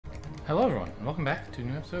Hello everyone, and welcome back to a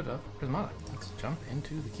new episode of Prismata. Let's jump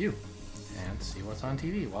into the queue and see what's on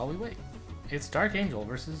TV while we wait. It's Dark Angel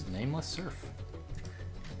versus Nameless Surf.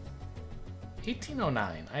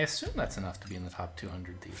 1809. I assume that's enough to be in the top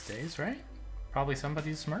 200 these days, right? Probably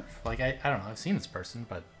somebody's Smurf? Like, I don't know, I've seen this person,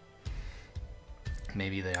 but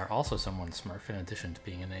maybe they are also someone's Smurf in addition to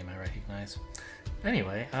being a name I recognize.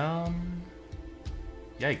 Anyway,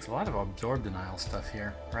 yikes, a lot of absorb denial stuff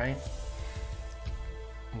here, right?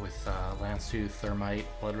 With Lance Tooth, Thermite,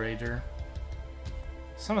 Blood Rager.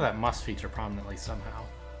 Some of that must feature prominently somehow.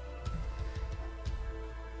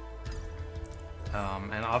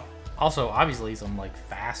 And also, obviously, some like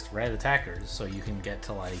fast red attackers, so you can get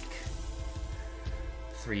to like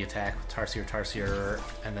 3 attack with Tarsier,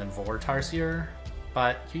 and then Vor Tarsier.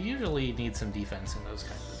 But you usually need some defense in those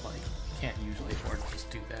kinds of like. You can't usually afford to just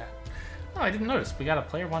do that. Oh, I didn't notice. We got a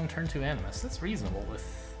player 1 turn 2 Animus. That's reasonable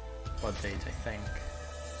with Blood Phage, I think.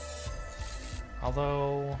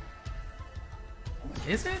 Although,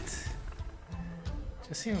 is it?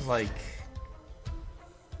 Just seems like,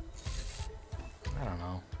 I don't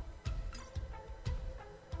know.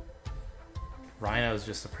 Rhino is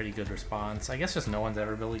just a pretty good response. I guess just no one's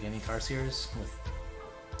ever building any Tarsiers with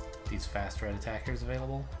these fast red attackers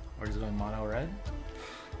available. Or just going mono red.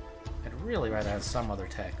 I'd really rather have some other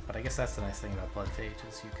tech, but I guess that's the nice thing about Blood Phage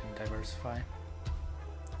is you can diversify.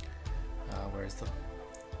 Whereas the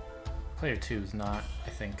player 2 is not, I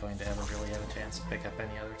think, going to ever really have a chance to pick up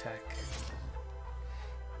any other tech.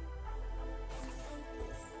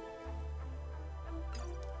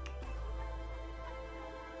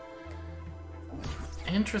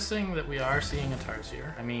 Interesting that we are seeing a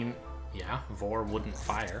Tarsier. I mean, yeah, Vor wouldn't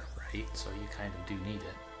fire, right? So you kind of do need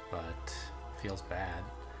it, but it feels bad.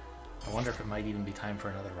 I wonder if it might even be time for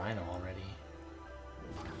another Rhino already.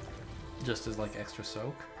 Just as like extra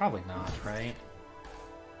soak? Probably not, right?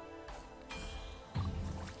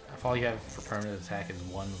 If all you have for permanent attack is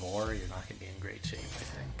 1 Vor, you're not going to be in great shape, I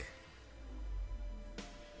think.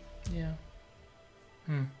 Yeah.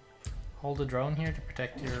 Hold a drone here to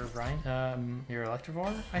protect your your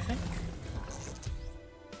Electrovore, I think?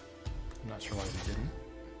 I'm not sure why we didn't.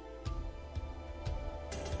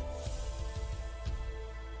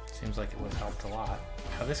 Seems like it would have helped a lot.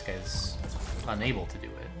 How this guy's unable to do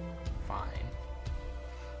it. Fine.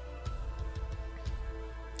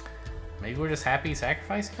 Maybe we're just happy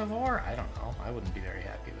sacrificing a Vor? I don't know. I wouldn't be very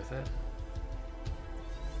happy with it.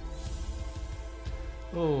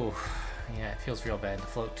 Oh, yeah, it feels real bad to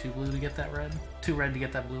float 2 blue to get that red. 2 red to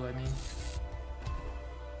get that blue, I mean.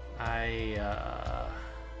 I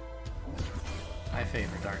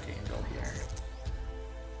favor Dark Angel here.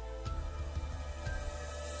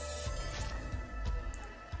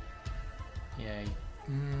 Yeah.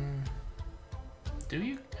 Do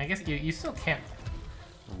you? I guess you still can't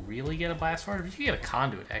really get a Blast Sword, but if you get a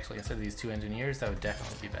Conduit actually instead of these 2 Engineers, that would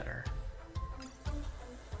definitely be better.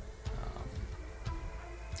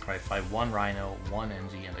 Right, by 1 Rhino, 1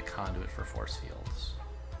 Engie, and a Conduit for Force Fields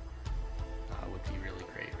would be really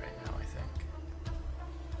great right now, I think.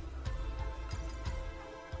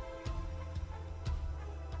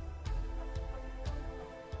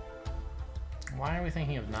 Why are we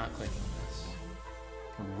thinking of not clicking this?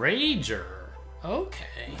 Rager!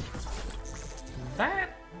 Okay.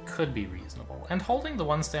 That could be reasonable. And holding the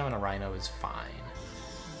 1 stamina Rhino is fine.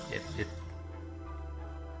 It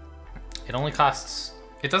only costs...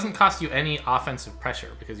 It doesn't cost you any offensive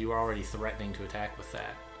pressure because you are already threatening to attack with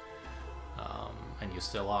that. And you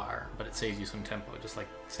still are, but it saves you some tempo, just like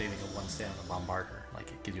saving a 1 stamina Bombarder. Like,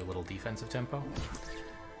 it gives you a little defensive tempo.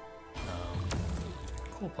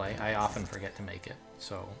 Cool play. I often forget to make it,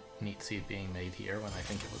 so neat to see it being made here when I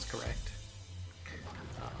think it was correct.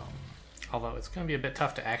 Although it's going to be a bit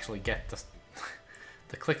tough to actually get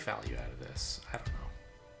the click value out of this. I don't know.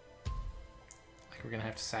 Like, we're going to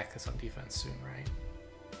have to sack this on defense soon, right?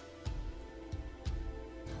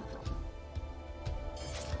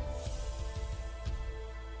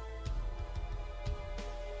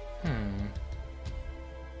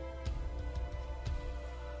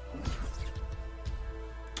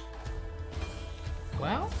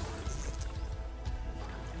 Well,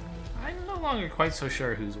 I'm no longer quite so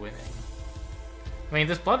sure who's winning. I mean,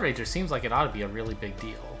 this Blood Rager seems like it ought to be a really big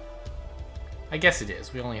deal. I guess it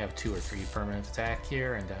is. We only have 2 or 3 permanent attack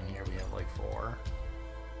here, and down here we have like 4.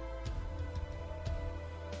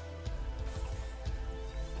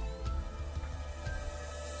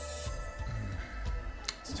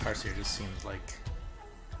 This Tarsier just seems like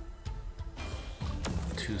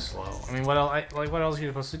too slow. I mean, what else? What else are you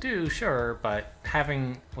supposed to do? Sure, but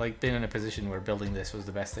having like been in a position where building this was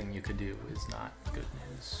the best thing you could do is not good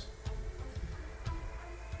news.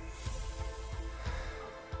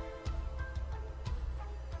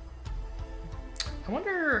 I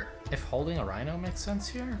wonder if holding a Rhino makes sense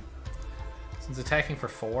here. Since attacking for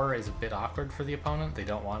 4 is a bit awkward for the opponent, they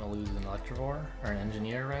don't want to lose an Electivore, or an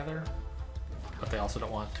Engineer rather, but they also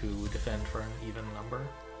don't want to defend for an even number.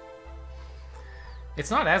 It's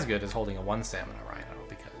not as good as holding a 1 stamina Rhino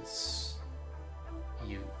because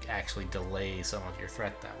you actually delay some of your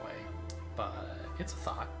threat that way, but it's a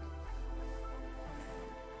thought.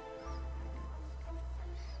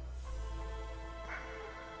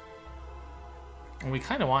 And we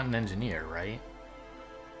kind of want an Engineer, right?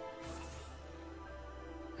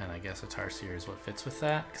 And I guess a Tarsier is what fits with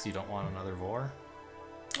that, because you don't want another Vor.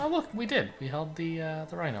 Oh look, we did. We held the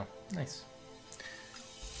Rhino. Nice.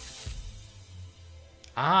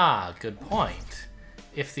 Ah, good point.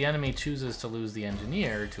 If the enemy chooses to lose the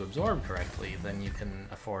Engineer to absorb correctly, then you can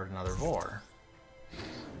afford another Vor.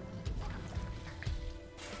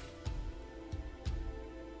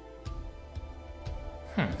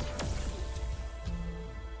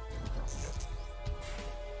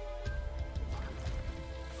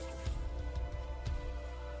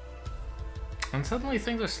 And suddenly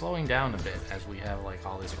things are slowing down a bit as we have like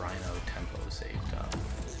all this Rhino tempo saved up.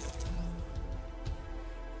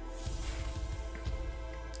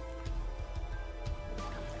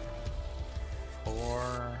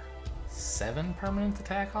 For 7 permanent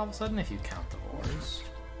attack all of a sudden if you count the Vores.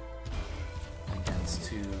 Against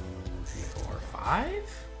 2, 3, 4,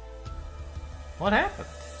 5? What happened?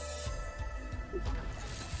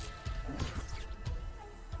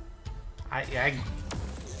 I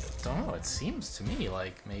don't know, it seems to me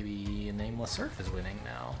like maybe a Nameless Surf is winning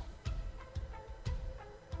now.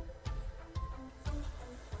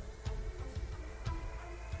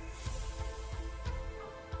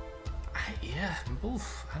 Yeah,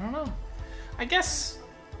 oof, I don't know. I guess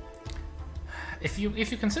if you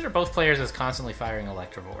consider both players as constantly firing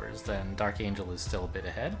Electivores, then Dark Angel is still a bit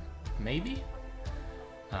ahead, maybe.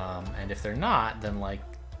 And if they're not, then like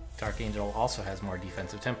Dark Angel also has more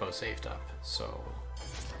defensive tempo saved up, so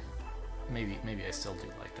maybe I still do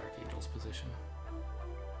like Dark Angel's position.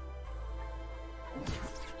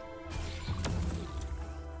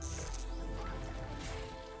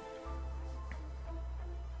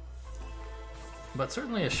 But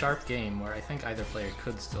certainly a sharp game where I think either player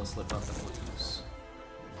could still slip up and lose.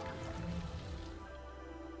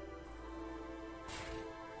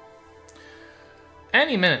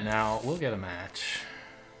 Any minute now, we'll get a match.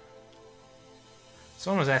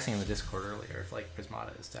 Someone was asking in the Discord earlier if like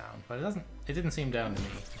Prismata is down, but it didn't seem down to me.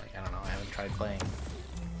 Like, I don't know, I haven't tried playing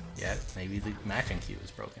yet. Maybe the matching queue is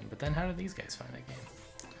broken, but then how did these guys find a game?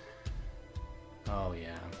 Oh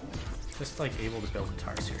yeah. Just like able to build a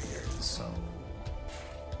Tarsier here is so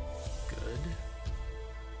good.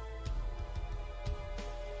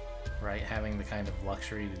 Right, having the kind of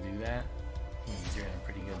luxury to do that means you're in a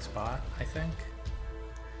pretty good spot, I think.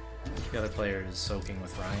 The other player is soaking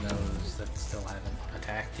with Rhinos that still haven't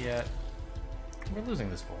attacked yet. We're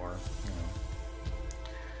losing this Vor,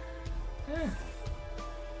 you know.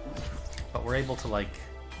 But we're able to like...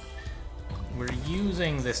 We're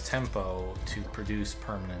using this tempo to produce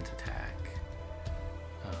permanent attack.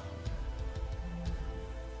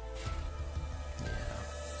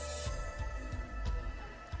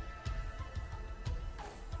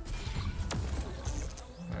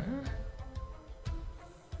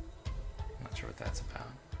 That's about.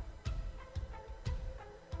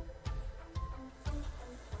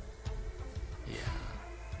 Yeah.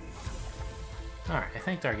 Alright, I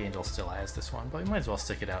think Dark Angel still has this one, but we might as well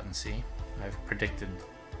stick it out and see. I've predicted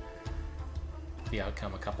the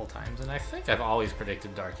outcome a couple times, and I think I've always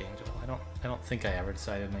predicted Dark Angel. I don't think I ever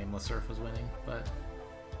decided Nameless Surf was winning, but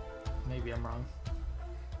maybe I'm wrong.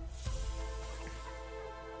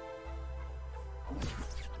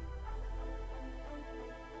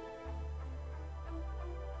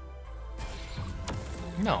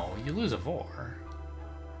 No, you lose a Vor.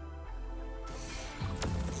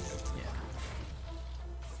 Yeah.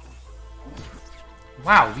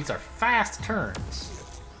 Wow, these are fast turns.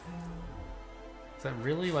 Is that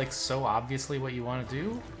really like so obviously what you want to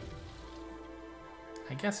do?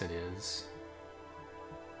 I guess it is.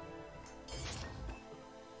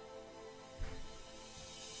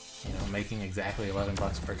 You know, making exactly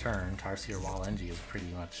 $11 per turn, Tarsier Walenji is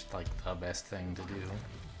pretty much like the best thing to do.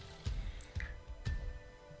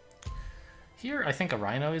 Here, I think a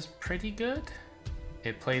Rhino is pretty good.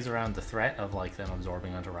 It plays around the threat of like them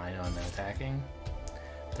absorbing onto Rhino and then attacking.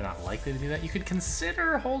 They're not likely to do that. You could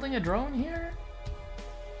consider holding a drone here.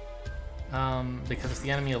 Because if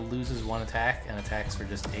the enemy loses 1 attack and attacks for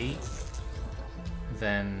just 8,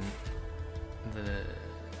 then the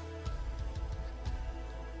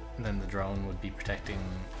drone would be protecting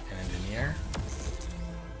an Engineer.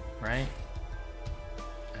 right?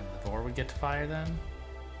 And the Vor would get to fire then?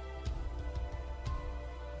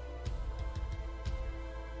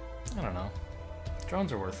 I don't know.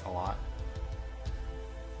 Drones are worth a lot.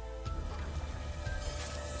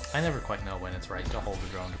 I never quite know when it's right to hold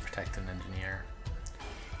a drone to protect an engineer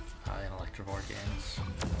in Electrovore games.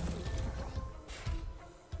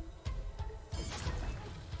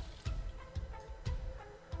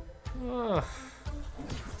 Ugh.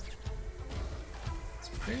 It's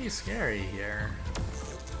pretty scary here.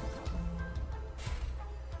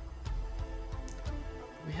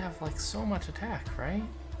 We have like so much attack, right?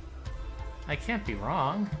 I can't be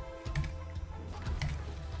wrong.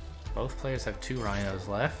 Both players have 2 rhinos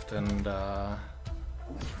left, and Dark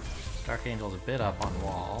Angel's a bit up on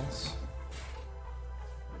walls.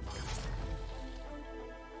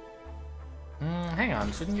 Hang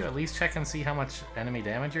on, shouldn't you at least check and see how much enemy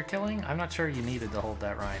damage you're killing? I'm not sure you needed to hold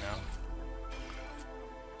that rhino.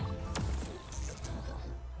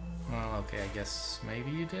 Well, okay, I guess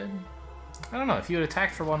maybe you did? I don't know, if you had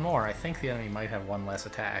attacked for 1 more, I think the enemy might have 1 less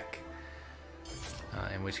attack.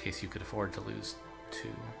 In which case you could afford to lose 2.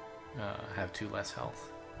 Have 2 less health.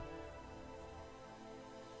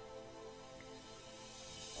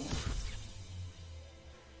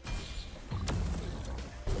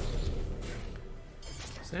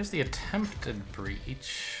 So there's the attempted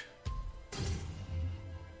breach.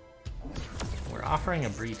 We're offering a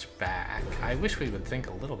breach back. I wish we would think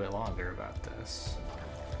a little bit longer about this.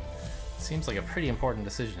 It seems like a pretty important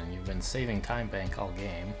decision, and you've been saving time bank all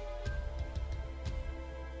game.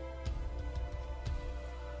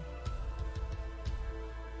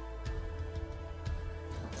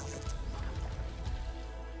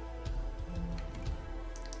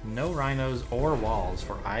 No rhinos or walls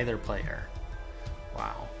for either player.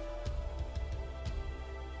 Wow.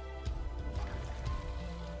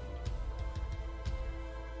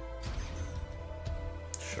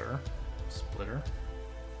 Sure. Splitter.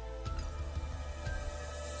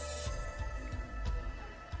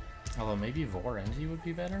 Although maybe Vorengi would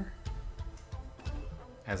be better.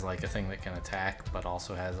 As like a thing that can attack, but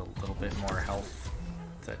also has a little bit more health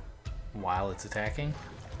that while it's attacking.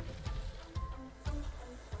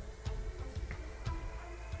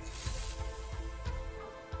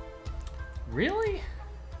 Really?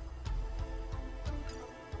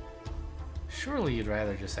 Surely you'd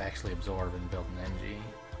rather just actually absorb and build an NG.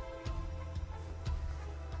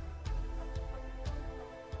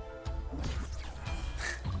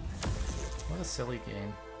 What a silly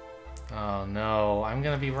game. Oh no, I'm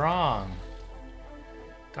gonna be wrong.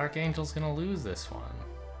 Dark Angel's gonna lose this one.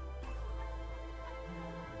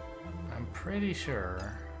 I'm pretty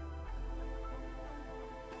sure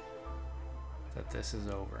that this is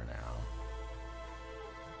over now.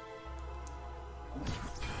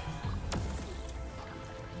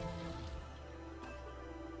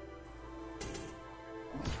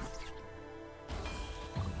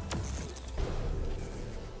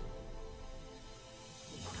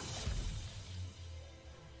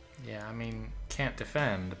 Yeah, I mean, can't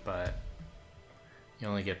defend, but you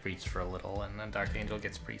only get breached for a little, and then Dark Angel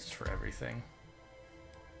gets breached for everything.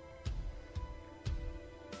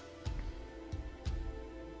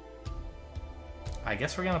 I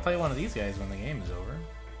guess we're gonna play one of these guys when the game is over.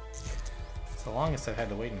 It's the longest I've had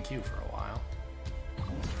to wait in queue for a while.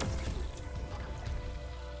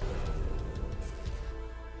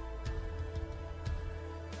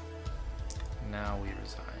 Now we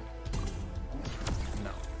resign.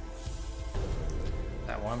 No.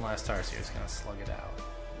 That one last Tarsier is gonna slug it out.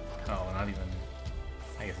 Oh, not even...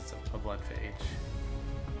 I guess it's a blood phage.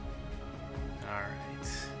 Alright.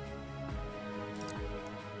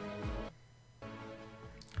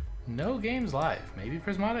 No games live. Maybe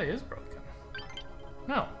Prismata is broken.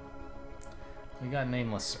 No. We got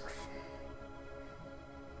Nameless Surf.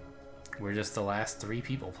 We're just the last 3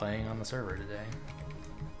 people playing on the server today.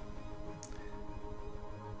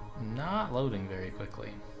 Not loading very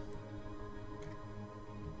quickly.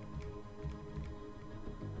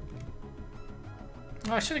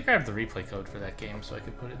 Oh, I should have grabbed the replay code for that game so I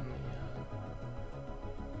could put it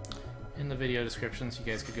in the video description so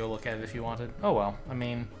you guys could go look at it if you wanted. Oh well, I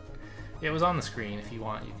mean, it was on the screen. If you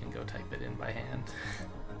want, you can go type it in by hand.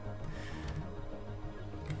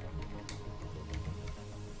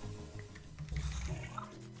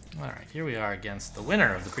 Alright, here we are against the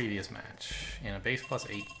winner of the previous match in a base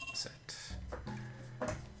 +8 set.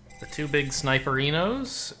 The 2 big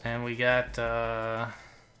sniperinos, and we got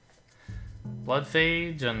Blood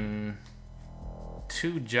Phage and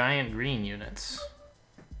 2 giant green units.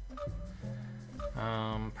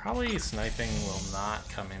 Probably sniping will not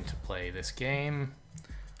come into play this game.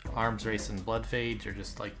 Arms Race and Blood Phage are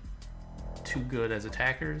just like too good as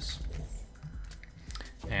attackers.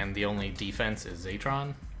 And the only defense is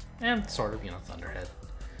Zatron, and sort of, you know, Thunderhead.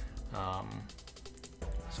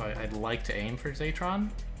 So I'd like to aim for Zatron,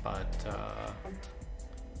 but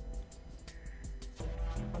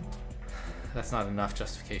that's not enough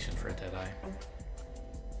justification for a Deadeye.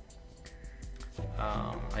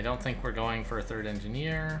 I don't think we're going for a third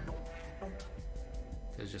Engineer.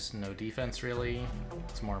 There's just no defense, really.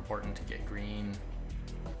 It's more important to get green,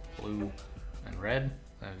 blue, and red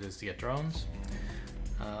than it is to get drones.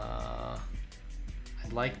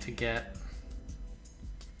 I'd like to get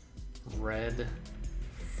red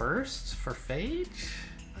first for Phage?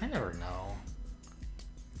 I never know.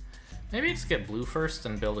 Maybe just get blue first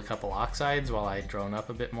and build a couple Oxides while I drone up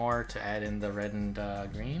a bit more to add in the red and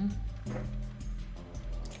green.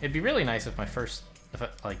 It'd be really nice if my first,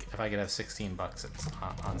 if I could have 16 bucks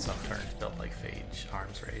on some turn to build like Phage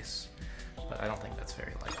Arms Race, but I don't think that's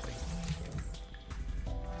very likely.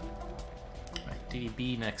 Right,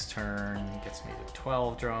 DB next turn gets me to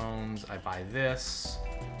 12 drones. I buy this.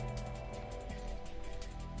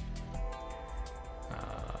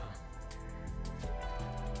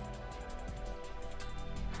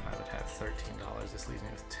 I would have $13. This leaves me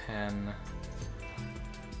with 10.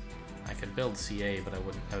 I could build CA, but I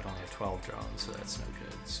would only have 12 drones, so that's no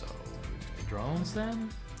good. So drones then?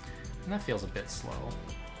 And that feels a bit slow.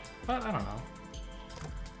 But I don't know.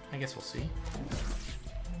 I guess we'll see.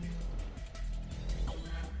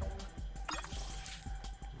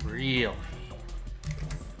 Really?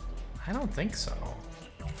 I don't think so.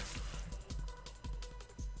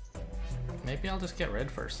 Maybe I'll just get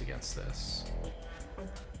red first against this.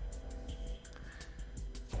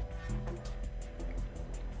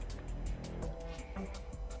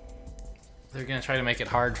 They're gonna try to make it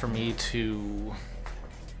hard for me to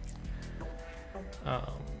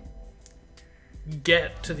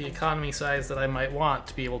get to the economy size that I might want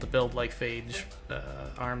to be able to build like Phage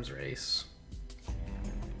Arms Race.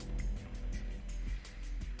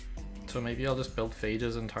 So maybe I'll just build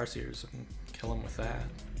Phages and Tarsiers and kill them with that.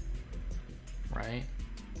 Right?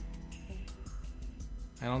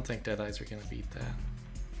 I don't think Deadeyes are gonna beat that.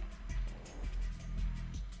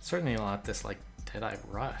 Certainly not this like Deadeye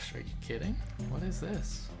Rush. Are you kidding? What is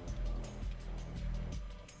this?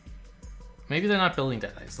 Maybe they're not building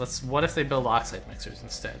Deadeyes. What if they build Oxide Mixers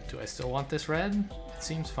instead? Do I still want this red? It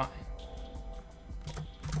seems fine.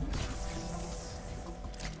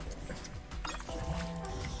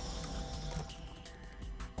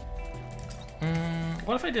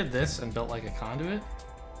 What if I did this and built like a conduit?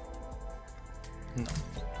 No.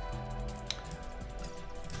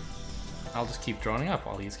 I'll just keep droning up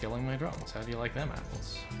while he's killing my drones. How do you like them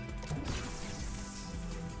apples?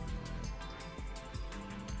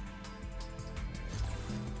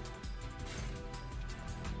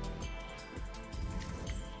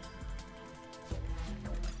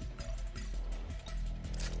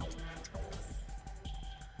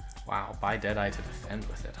 Wow, buy Deadeye to defend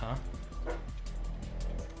with it, huh?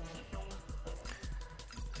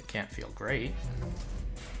 It can't feel great.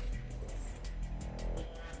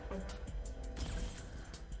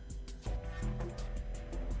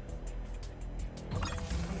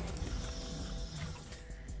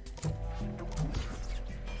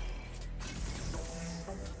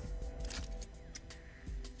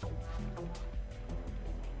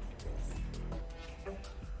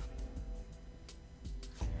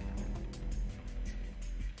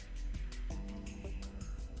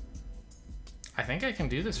 I think I can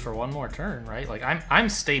do this for one more turn, right? Like I'm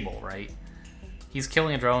stable, right? He's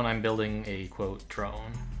killing a drone, I'm building a quote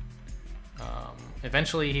drone.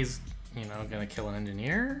 Eventually he's, you know, gonna kill an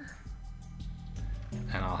engineer,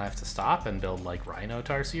 and I'll have to stop and build like Rhino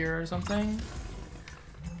Tarsier or something.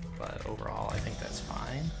 But overall, I think that's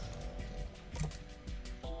fine.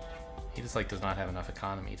 He just like does not have enough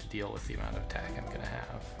economy to deal with the amount of attack I'm gonna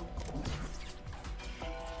have.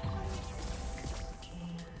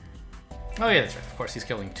 Oh yeah, that's right. Of course, he's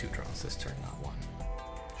killing 2 drones this turn, not 1.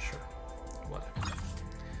 Sure. Whatever.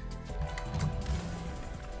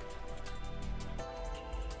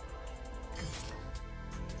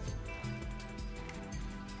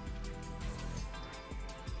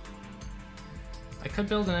 I could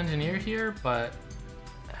build an engineer here, but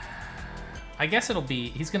I guess it'll be...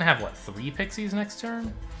 He's gonna have, what, 3 pixies next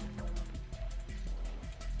turn?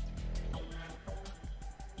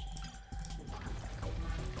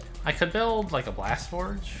 I could build like a Blast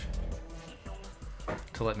Forge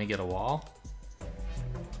to let me get a wall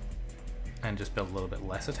and just build a little bit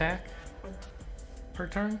less attack per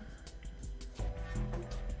turn.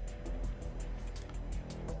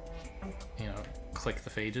 You know, click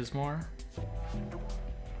the Phages more.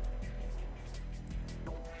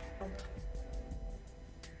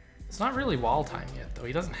 not really wall time yet, though.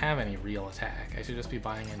 He doesn't have any real attack. I should just be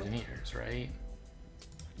buying engineers, right?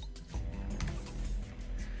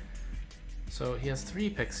 So he has 3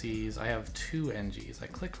 pixies. I have 2 NGs. I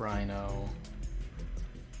click Rhino.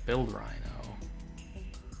 Build Rhino.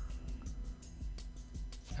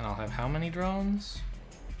 And I'll have how many drones?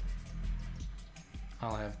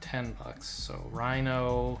 I'll have 10 bucks. So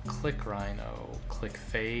Rhino, click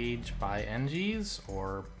Phage, buy NGs,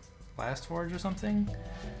 or Blast Forge or something?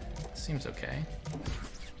 Seems okay.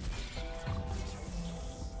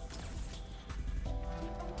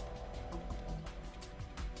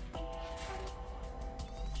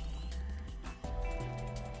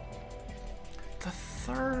 The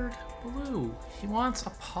 3rd blue. He wants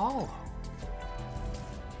Apollo.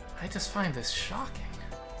 I just find this shocking.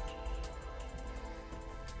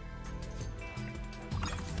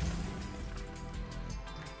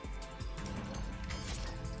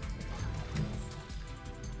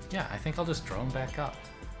 Yeah, I think I'll just drone back up.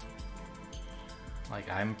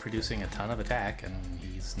 Like, I'm producing a ton of attack and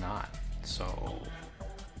he's not, so...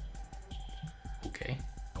 Okay.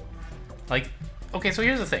 Like, okay, so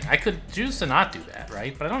here's the thing. I could choose to not do that,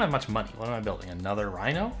 right? But I don't have much money. What am I building? Another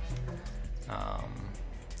Rhino?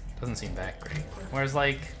 Doesn't seem that great. Whereas,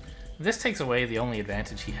 like, this takes away the only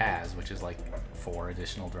advantage he has, which is, like, 4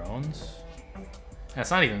 additional drones. And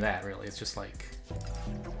it's not even that, really. It's just, like...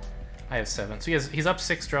 I have 7. So he's up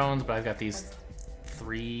 6 drones, but I've got these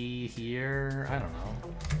 3 here. I don't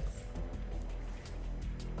know.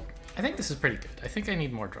 I think this is pretty good. I think I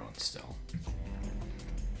need more drones still.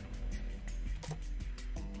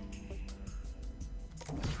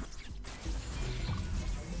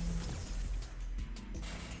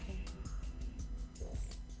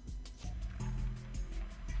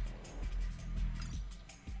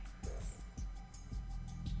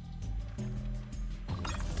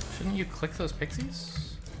 Shouldn't you click those pixies?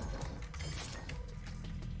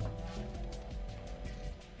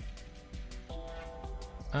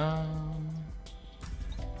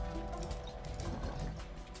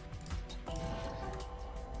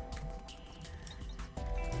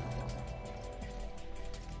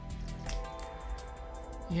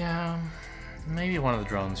 Yeah, maybe one of the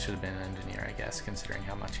drones should have been an engineer, I guess, considering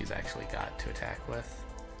how much he's actually got to attack with.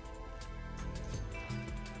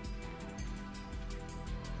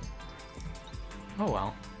 Oh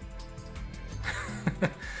well.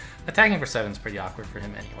 Attacking for 7 is pretty awkward for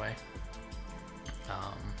him anyway.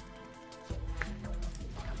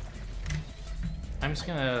 I'm just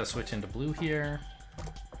gonna switch into blue here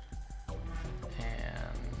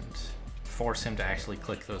and force him to actually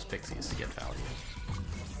click those pixies to get value.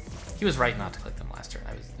 He was right not to click them last turn.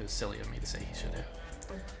 It was silly of me to say he should have.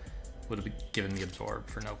 Would have given me absorb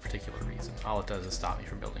for no particular reason. All it does is stop me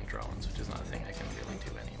from building drones, which is not a thing I can really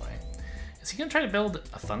do anyway. Is he gonna try to build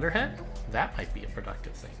a Thunderhead? That might be a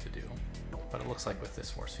productive thing to do, but it looks like with this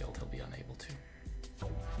force field he'll be unable to.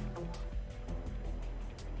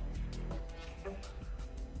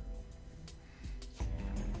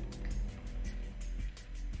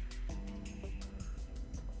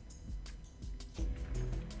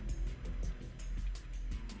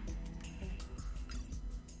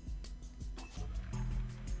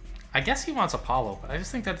 I guess he wants Apollo, but I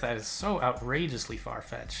just think that is so outrageously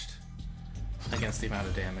far-fetched against the amount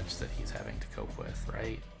of damage that he's having to cope with,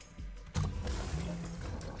 right?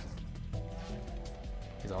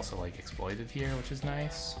 He's also, like, exploited here, which is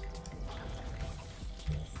nice.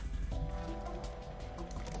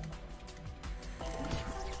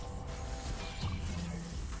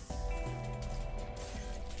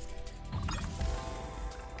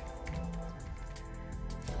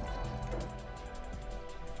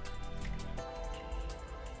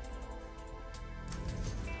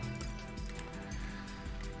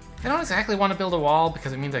 I don't exactly want to build a wall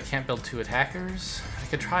because it means I can't build 2 attackers. I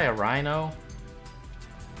could try a Rhino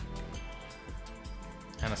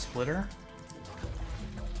and a Splitter.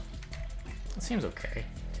 It seems okay.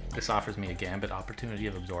 This offers me a Gambit opportunity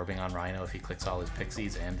of absorbing on Rhino if he clicks all his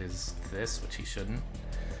pixies and his this, which he shouldn't.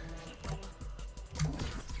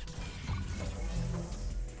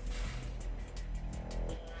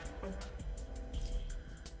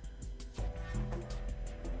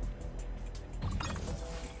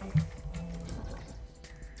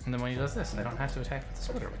 And then when he does this, I don't have to attack with the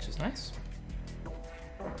Splitter, which is nice.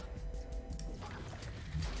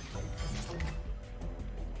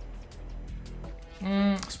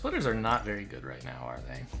 Splitters are not very good right now, are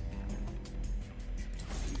they?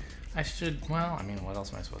 I should, well, I mean, what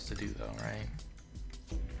else am I supposed to do though, right?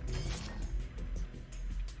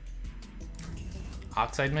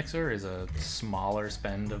 Oxide Mixer is a smaller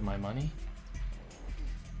spend of my money.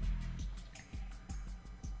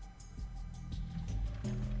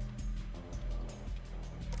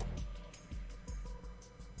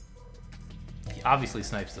 He obviously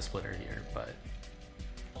snipes the splitter here, but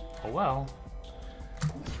oh well.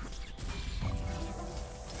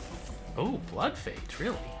 Oh, blood phage,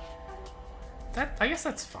 really? I guess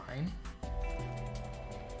that's fine.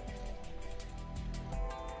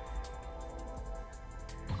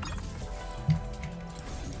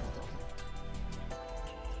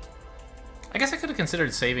 I guess I could have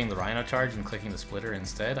considered saving the Rhino charge and clicking the splitter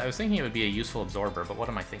instead. I was thinking it would be a useful absorber, but what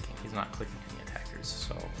am I thinking? He's not clicking any attackers,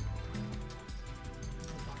 so...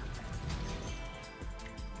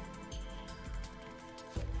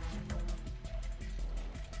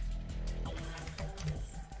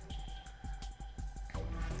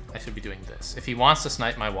 I should be doing this. If he wants to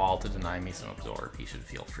snipe my wall to deny me some absorb, he should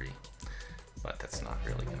feel free. But that's not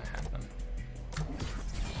really going to happen.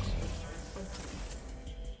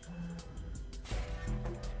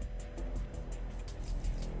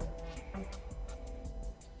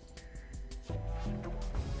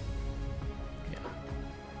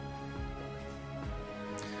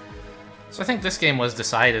 So I think this game was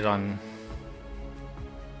decided on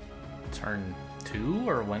turn 2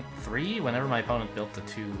 or 3, whenever my opponent built the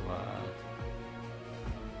 2.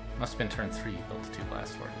 Must have been turn 3 he built the 2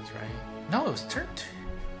 blast forges, right? No, it was turn 2.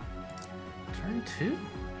 Turn 2?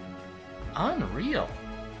 Unreal.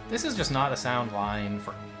 This is just not a sound line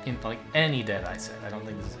for like any Deadeye set. I don't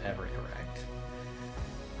think this is ever correct.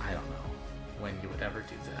 I don't know when you would ever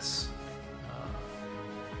do this.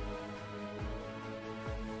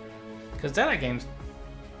 Because Deadeye games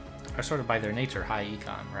are sort of by their nature high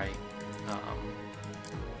econ, right?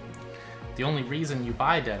 The only reason you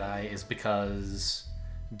buy Deadeye is because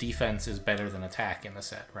defense is better than attack in the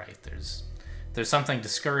set, right? There's something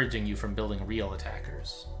discouraging you from building real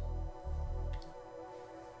attackers.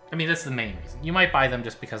 I mean, that's the main reason. You might buy them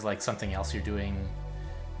just because like something else you're doing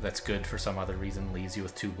that's good for some other reason leaves you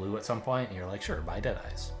with 2 blue at some point, and you're like, sure, buy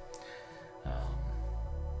Deadeyes.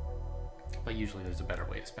 But usually there's a better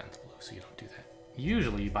way to spend the blue, so you don't do that.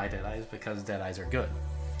 Usually you buy Deadeyes because Deadeyes are good,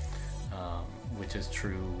 which is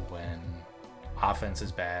true when offense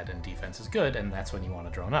is bad and defense is good, and that's when you want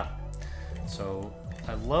to drone up. So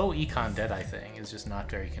a low econ Deadeye thing is just not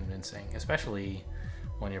very convincing, especially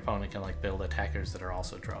when your opponent can like build attackers that are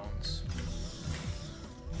also drones.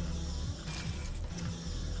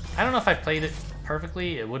 I don't know if I played it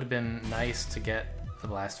perfectly. It would have been nice to get the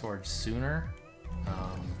Blast Forge sooner.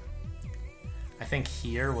 I think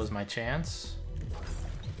here was my chance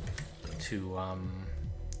to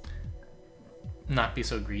not be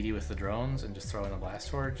so greedy with the drones and just throw in a Blast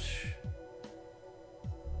Forge.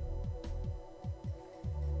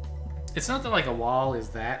 It's not that like a wall is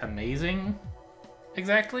that amazing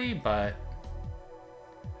exactly, but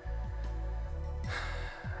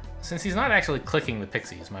since he's not actually clicking the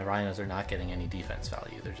pixies, my rhinos are not getting any defense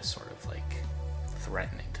value. They're just sort of like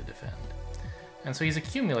threatening to defend. And so he's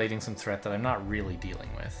accumulating some threat that I'm not really dealing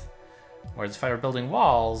with. Whereas if I were building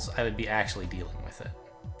walls, I would be actually dealing with it.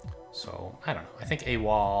 So, I don't know. I think a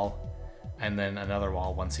wall and then another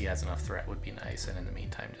wall once he has enough threat would be nice. And in the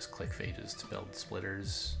meantime, just click phages to build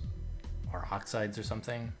splitters or oxides or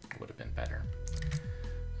something. It would have been better.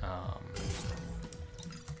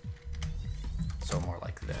 So more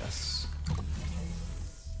like this.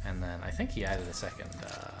 And then I think he added a second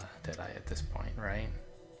Deadeye at this point, right?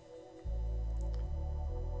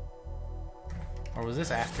 Or was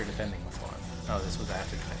this after defending with one? Oh, this was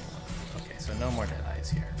after defending one. Okay, so no more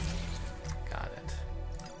Deadeyes here. Got it.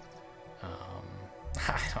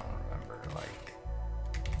 I don't remember, like,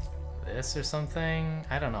 this or something?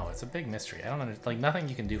 I don't know, it's a big mystery. I don't understand, like, nothing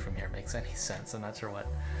you can do from here makes any sense. I'm not sure what.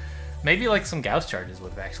 Maybe, like, some Gauss charges would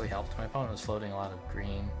have actually helped. My opponent was floating a lot of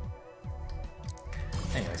green.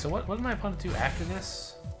 Anyway, so what did my opponent do after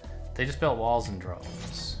this? They just built walls and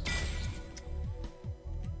drones.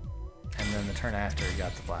 And then the turn after, he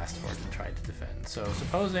got the Blast Forge and tried to defend. So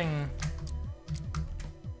supposing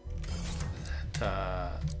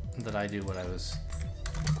that I do what I was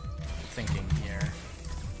thinking here.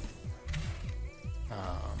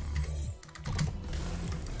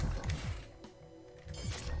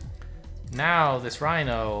 Now this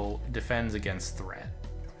Rhino defends against threat.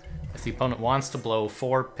 If the opponent wants to blow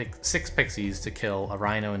 6 pixies to kill a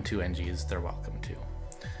Rhino and 2 NGs, they're welcome to.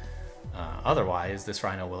 Otherwise, this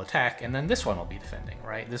Rhino will attack, and then this one will be defending,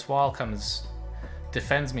 right? This wall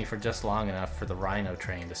defends me for just long enough for the Rhino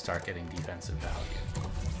train to start getting defensive value.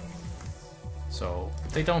 So,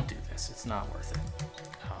 if they don't do this, it's not worth it.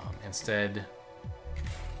 Instead,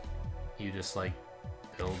 you just, like,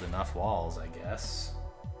 build enough walls, I guess.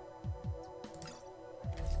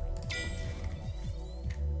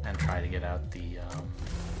 And try to get out the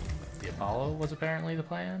Apollo was apparently the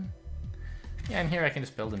plan. Yeah, and here I can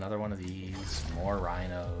just build another one of these. More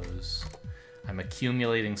rhinos. I'm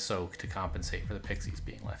accumulating soak to compensate for the pixies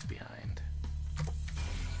being left behind.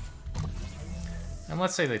 And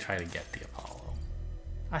let's say they try to get the Apollo.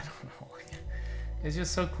 I don't know. It's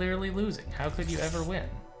just so clearly losing. How could you ever win?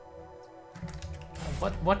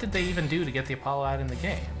 What did they even do to get the Apollo out in the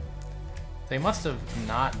game? They must have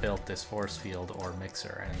not built this force field or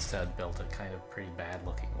mixer and instead built a kind of pretty bad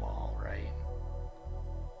looking wall, right?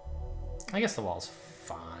 I guess the wall's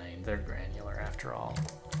fine. They're granular after all.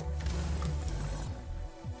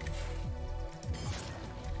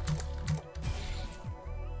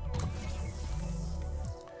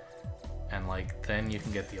 And like then you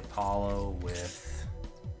can get the Apollo with...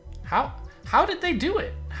 How did they do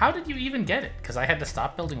it? How did you even get it? Because I had to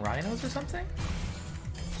stop building rhinos or something?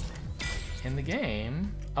 In the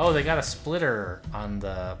game... Oh, they got a splitter on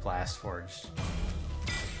the Blast Forge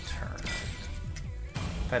turn.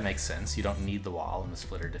 That makes sense. You don't need the wall and the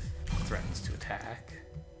splitter threatens to attack.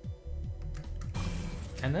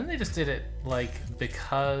 And then they just did it, like,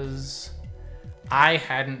 because I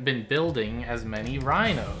hadn't been building as many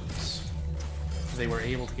rhinos. They were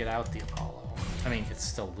able to get out the Apollo. I mean, it's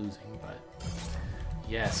still losing, but...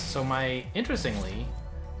 Yes, so interestingly,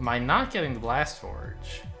 my not getting the Blast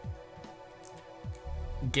Forge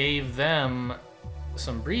gave them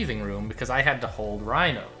some breathing room because I had to hold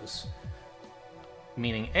rhinos.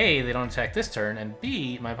 Meaning A, they don't attack this turn, and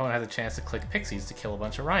B, my opponent has a chance to click pixies to kill a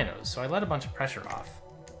bunch of rhinos. So I let a bunch of pressure off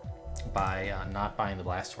by not buying the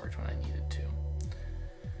Blast Forge when I needed to.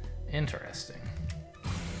 Interesting.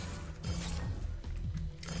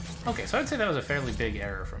 Okay, so I'd say that was a fairly big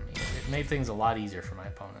error from me. It made things a lot easier for my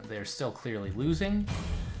opponent. They're still clearly losing,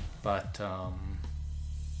 but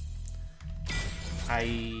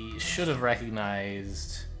I should have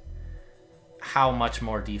recognized how much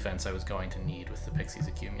more defense I was going to need with the pixies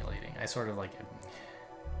accumulating. I sort of like...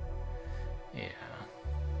 Yeah.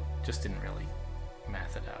 Just didn't really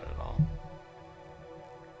math it out at all.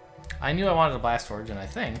 I knew I wanted a Blast Forge, and I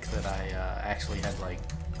think that I actually had, like,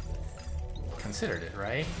 considered it,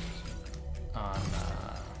 right? On,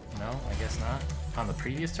 no, I guess not. On the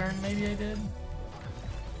previous turn, maybe I did?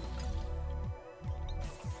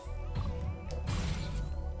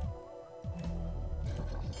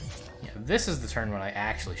 Yeah, this is the turn when I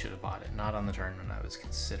actually should have bought it, not on the turn when I was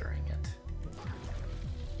considering it.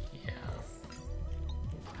 Yeah.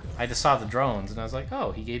 I just saw the drones, and I was like,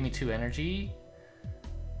 oh, he gave me 2 energy?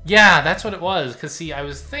 Yeah, that's what it was, because, see, I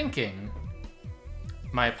was thinking...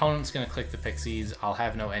 My opponent's going to click the pixies, I'll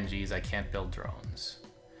have no NGs, I can't build drones.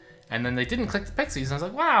 And then they didn't click the pixies, and I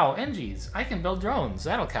was like, wow, NGs, I can build drones,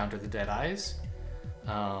 that'll counter the Deadeyes.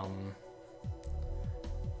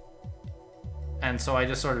 And so I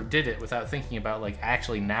just sort of did it without thinking about, like,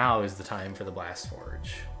 actually now is the time for the Blast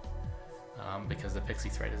Forge. Because the pixie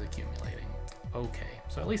threat is accumulating. Okay,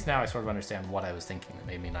 so at least now I sort of understand what I was thinking that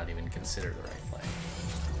made me not even consider the right play.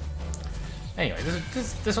 Anyway,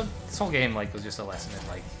 this whole game like was just a lesson in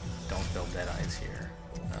like don't build Deadeyes here,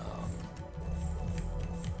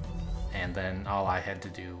 and then all I had to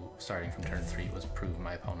do starting from turn 3 was prove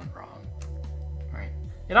my opponent wrong. Right?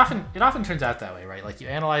 It often turns out that way, right? Like you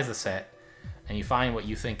analyze the set and you find what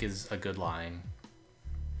you think is a good line,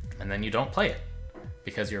 and then you don't play it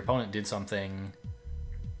because your opponent did something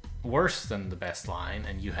worse than the best line,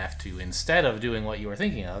 and you have to, instead of doing what you were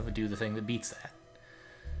thinking of, do the thing that beats that.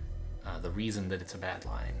 The reason that it's a bad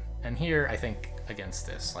line. And here, I think, against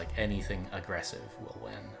this, like, anything aggressive will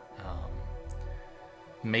win.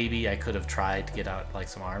 Maybe I could have tried to get out, like,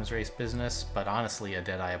 some arms race business, but honestly, a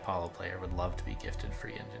Deadeye Apollo player would love to be gifted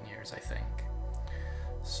free engineers, I think.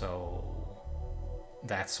 So,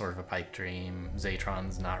 that's sort of a pipe dream.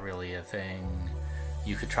 Zatron's not really a thing.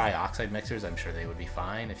 You could try Oxide Mixers, I'm sure they would be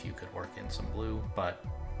fine if you could work in some blue, but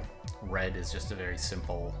red is just a very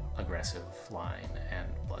simple, aggressive line, and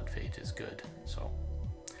Blood Phage is good. So,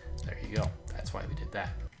 there you go. That's why we did that.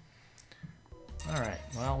 Alright,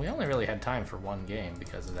 well, we only really had time for one game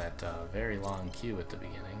because of that very long queue at the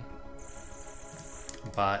beginning.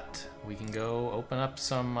 But we can go open up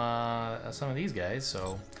some of these guys,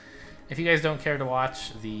 so if you guys don't care to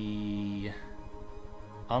watch the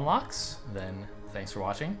unlocks, then thanks for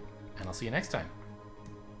watching, and I'll see you next time.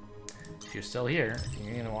 If you're still here,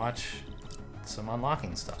 you're gonna watch some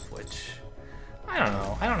unlocking stuff, which, I don't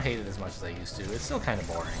know, I don't hate it as much as I used to. It's still kind of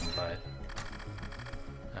boring, but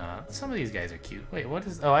some of these guys are cute. Wait, what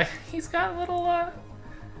is, oh, he's got little,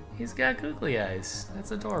 he's got googly eyes.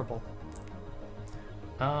 That's adorable.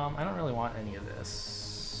 I don't really want any of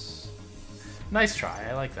this. Nice try,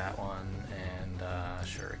 I like that one, and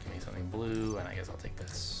sure, give me something blue, and I guess I'll take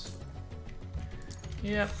this.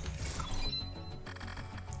 Yep.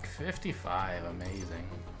 55, amazing.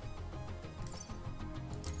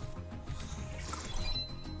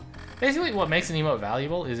 Basically, what makes an emote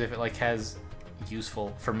valuable is if it like has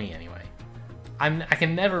useful, for me anyway. I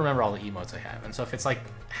can never remember all the emotes I have, and so if it's like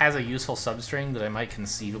has a useful substring that I might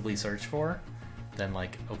conceivably search for, then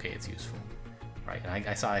like okay, it's useful, right? And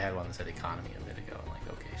I saw I had one that said economy a bit ago. I'm like,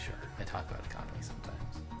 okay, sure. I talk about economy sometimes.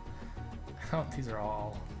 Oh, these are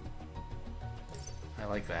all. I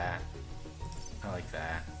like that. I like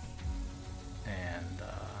that. And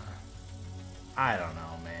I don't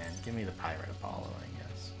know, man. Give me the Pirate Apollo, I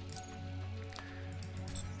guess.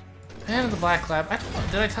 And the Black Lab.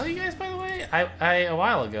 Did I tell you guys, by the way? A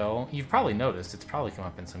while ago, you've probably noticed, it's probably come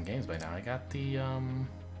up in some games by now, I got the, an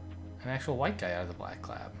actual white guy out of the Black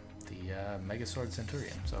Lab. The, Megasword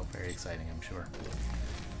Centurion. So, very exciting, I'm sure.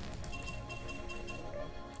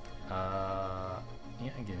 Yeah,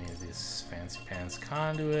 give me this Fancy Pants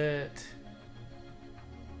Conduit.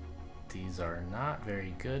 These are not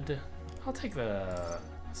very good. I'll take the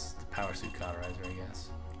Power Suit Cauterizer, I guess.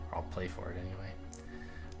 Or I'll play for it anyway.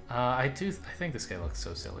 I think this guy looks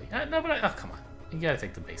so silly. No, but oh, come on. You gotta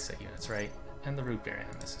take the base set units, right? And the Root Beer,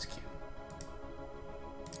 and this is cute.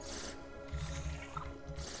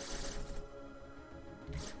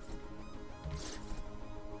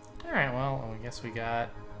 Alright, well, I guess we got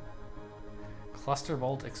Cluster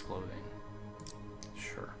Bolt Exploding.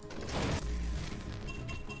 Sure.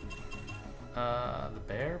 The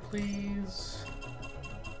bear, please.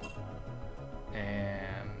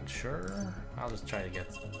 And sure. I'll just try to get,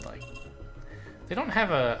 like... They don't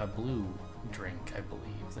have a blue drink, I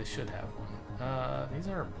believe. They should have one. These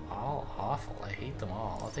are all awful. I hate them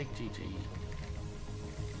all. I'll take GG.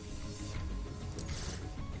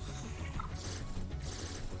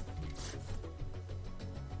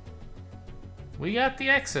 We got the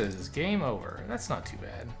X's. Game over. That's not too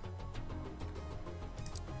bad.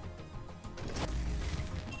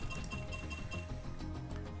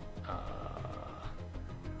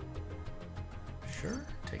 Sure.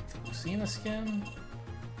 Take the Lucina skin.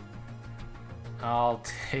 I'll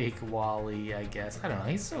take Wally, I guess. I don't know.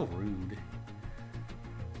 He's so rude.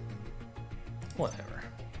 Whatever.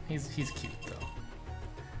 He's cute though.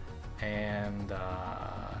 And ooh,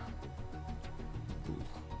 I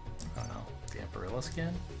don't know. The Amparilla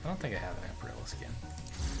skin? I don't think I have an Amparilla skin.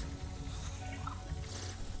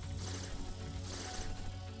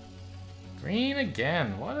 Green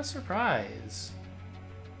again. What a surprise.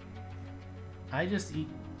 I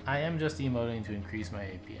am just emoting to increase my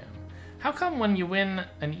APM. How come when you win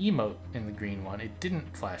an emote in the green one, it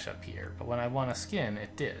didn't flash up here, but when I won a skin,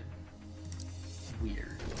 it did?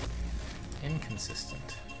 Weird.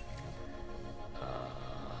 Inconsistent.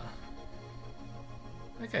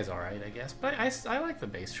 That guy's alright, I guess. But I like the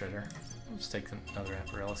base shredder. I'll just take another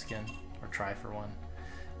Amparilla skin. Or try for one.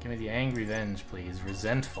 Give me the Angry Venge, please.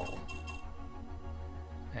 Resentful.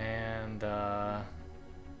 And,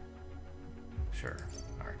 sure.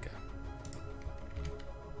 Arca.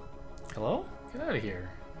 Hello? Get out of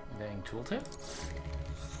here. Dang tooltip.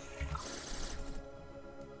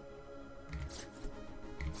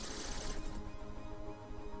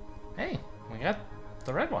 Hey, we got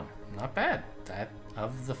the red one. Not bad. That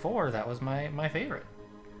of the four, that was my favorite.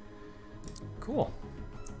 Cool.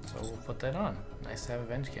 So we'll put that on. Nice to have a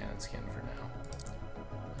Venge Cannon skin for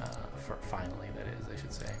now. For finally, that is, I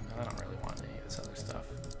should say. I don't really want any of this other stuff.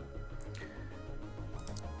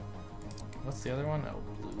 What's the other one? Oh,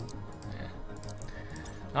 blue.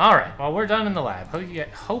 Yeah. Alright, well, we're done in the lab.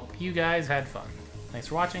 Hope you guys had fun. Thanks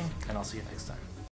for watching, and I'll see you next time.